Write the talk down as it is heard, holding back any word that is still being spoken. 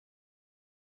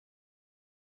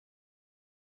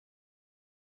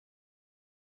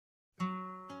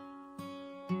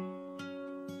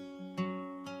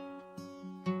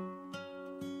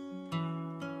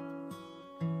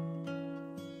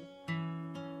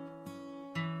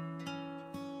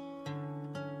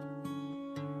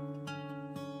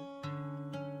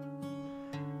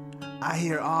I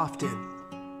hear often,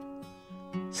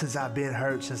 since I've been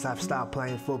hurt, since I've stopped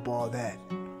playing football, that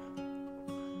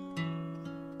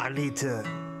I need to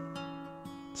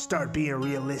start being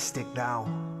realistic now.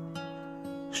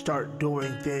 Start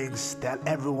doing things that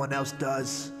everyone else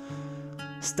does.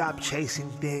 Stop chasing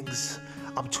things.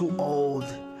 I'm too old.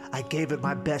 I gave it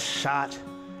my best shot.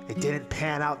 It didn't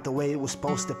pan out the way it was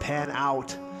supposed to pan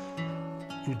out.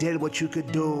 You did what you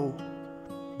could do.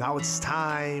 Now it's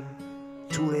time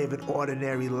to live an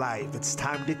ordinary life. It's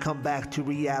time to come back to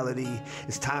reality.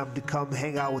 It's time to come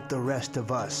hang out with the rest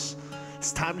of us.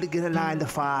 It's time to get a 9 to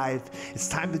 5. It's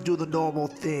time to do the normal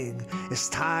thing. It's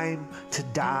time to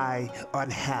die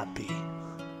unhappy.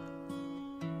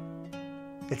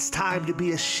 It's time to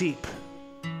be a sheep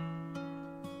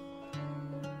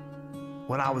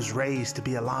when I was raised to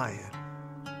be a lion.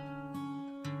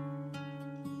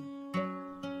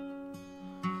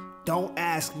 Don't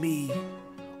ask me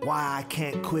why I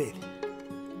can't quit,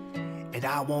 and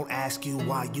I won't ask you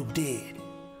why you did.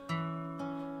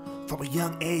 From a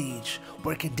young age,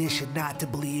 we're conditioned not to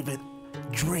believe in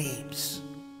dreams.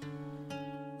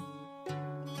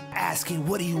 Asking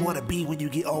what do you want to be when you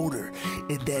get older,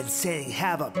 and then saying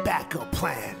have a backup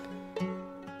plan.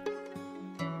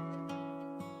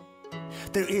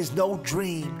 There is no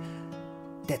dream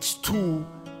that's too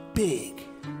big.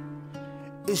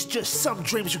 It's just some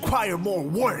dreams require more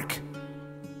work.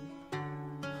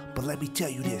 But let me tell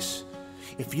you this,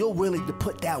 if you're willing to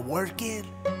put that work in,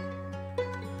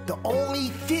 the only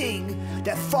thing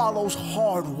that follows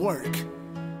hard work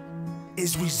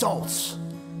is results,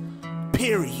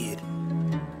 period.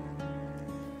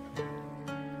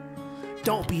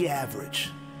 Don't be average.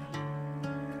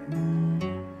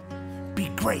 Be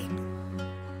great.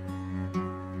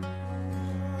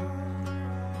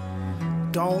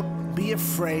 Don't be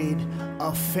afraid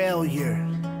of failure.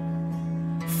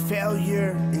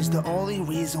 Failure is the only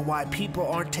reason why people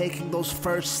aren't taking those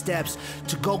first steps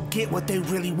to go get what they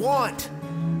really want.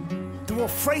 They're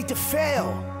afraid to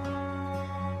fail.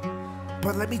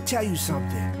 But let me tell you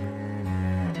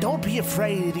something. Don't be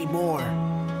afraid anymore.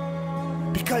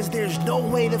 Because there's no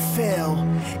way to fail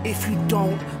if you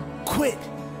don't quit.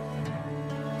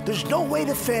 There's no way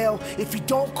to fail if you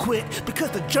don't quit,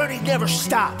 because the journey never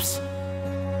stops.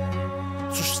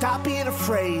 So stop being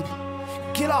afraid.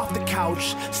 Get off the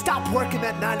couch, stop working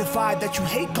that 9 to 5 that you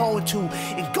hate going to,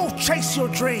 and go chase your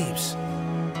dreams.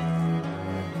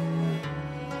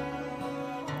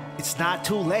 It's not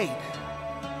too late.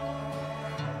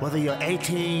 Whether you're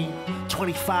 18,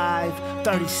 25,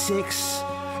 36,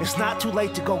 it's not too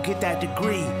late to go get that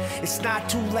degree. It's not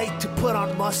too late to put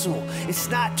on muscle. It's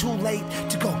not too late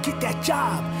to go get that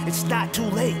job. It's not too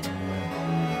late.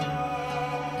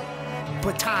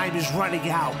 But time is running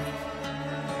out.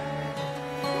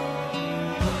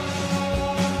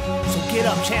 Get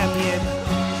up, champion.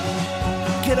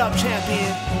 Get up,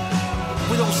 champion.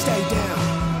 We don't stay down.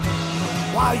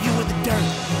 Why are you in the dirt?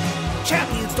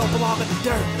 Champions don't belong in the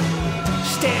dirt.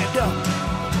 Stand up.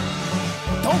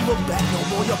 Don't look back no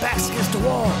more. Your back's against the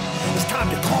wall. It's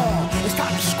time to call. It's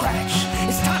time to scratch.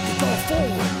 It's time to go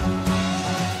forward.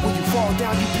 When you fall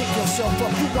down, you pick yourself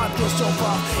up. You wipe yourself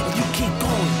off, and you keep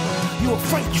going. You're a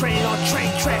freight train on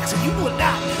train tracks, and you will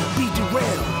not be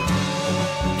derailed.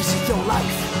 This is your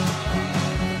life.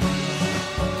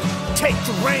 Take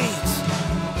the reins.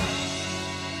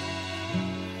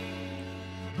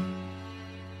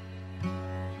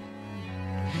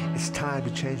 It's time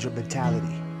to change your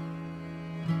mentality.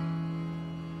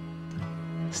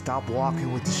 Stop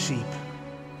walking with the sheep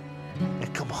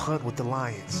and come hunt with the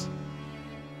lions.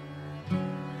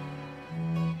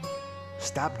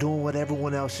 Stop doing what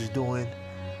everyone else is doing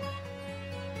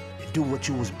and do what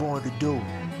you was born to do.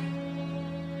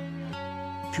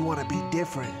 If you want to be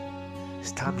different,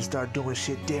 it's time to start doing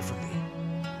shit differently.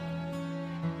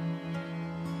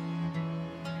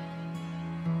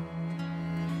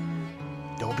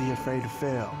 Don't be afraid to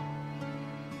fail.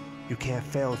 You can't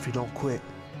fail if you don't quit.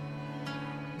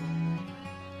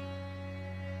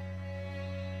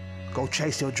 Go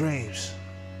chase your dreams.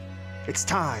 It's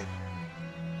time.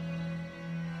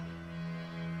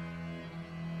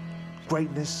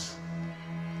 Greatness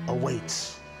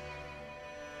awaits.